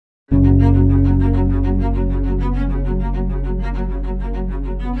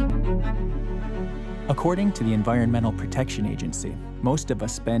According to the Environmental Protection Agency, most of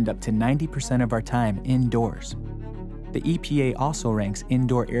us spend up to 90% of our time indoors. The EPA also ranks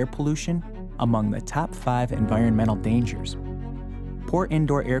indoor air pollution among the top 5 environmental dangers. Poor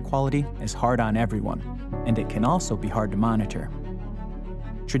indoor air quality is hard on everyone, and it can also be hard to monitor.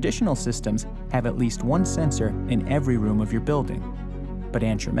 Traditional systems have at least one sensor in every room of your building, but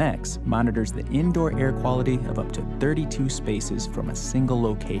Antrum X monitors the indoor air quality of up to 32 spaces from a single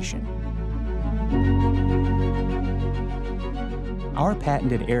location. Our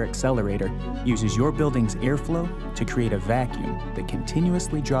patented air accelerator uses your building's airflow to create a vacuum that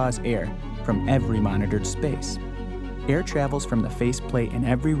continuously draws air from every monitored space. Air travels from the faceplate in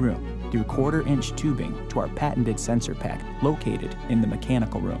every room through 1/4-inch tubing to our patented sensor pack located in the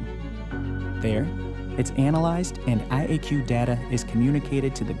mechanical room. There, it's analyzed and IAQ data is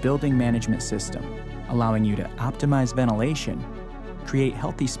communicated to the building management system, allowing you to optimize ventilation, create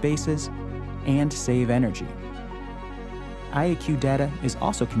healthy spaces, and save energy. IAQ data is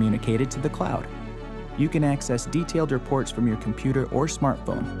also communicated to the cloud. You can access detailed reports from your computer or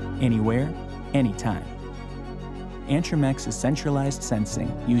smartphone, anywhere, anytime. Antrum X's centralized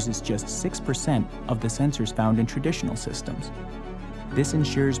sensing uses just 6% of the sensors found in traditional systems. This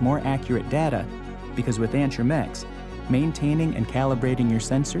ensures more accurate data because with Antrum X, maintaining and calibrating your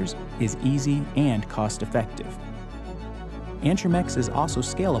sensors is easy and cost-effective. Antrum X is also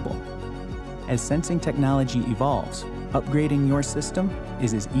scalable. As sensing technology evolves, upgrading your system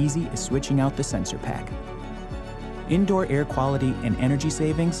is as easy as switching out the sensor pack. Indoor air quality and energy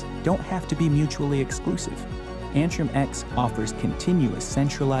savings don't have to be mutually exclusive. Antrum X offers continuous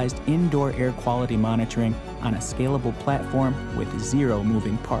centralized indoor air quality monitoring on a scalable platform with 0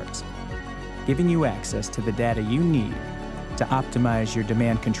 moving parts, giving you access to the data you need to optimize your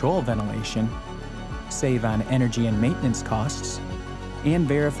demand control ventilation, save on energy and maintenance costs, and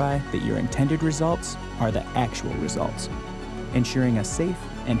verify that your intended results are the actual results, ensuring a safe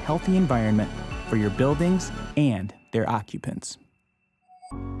and healthy environment for your buildings and their occupants.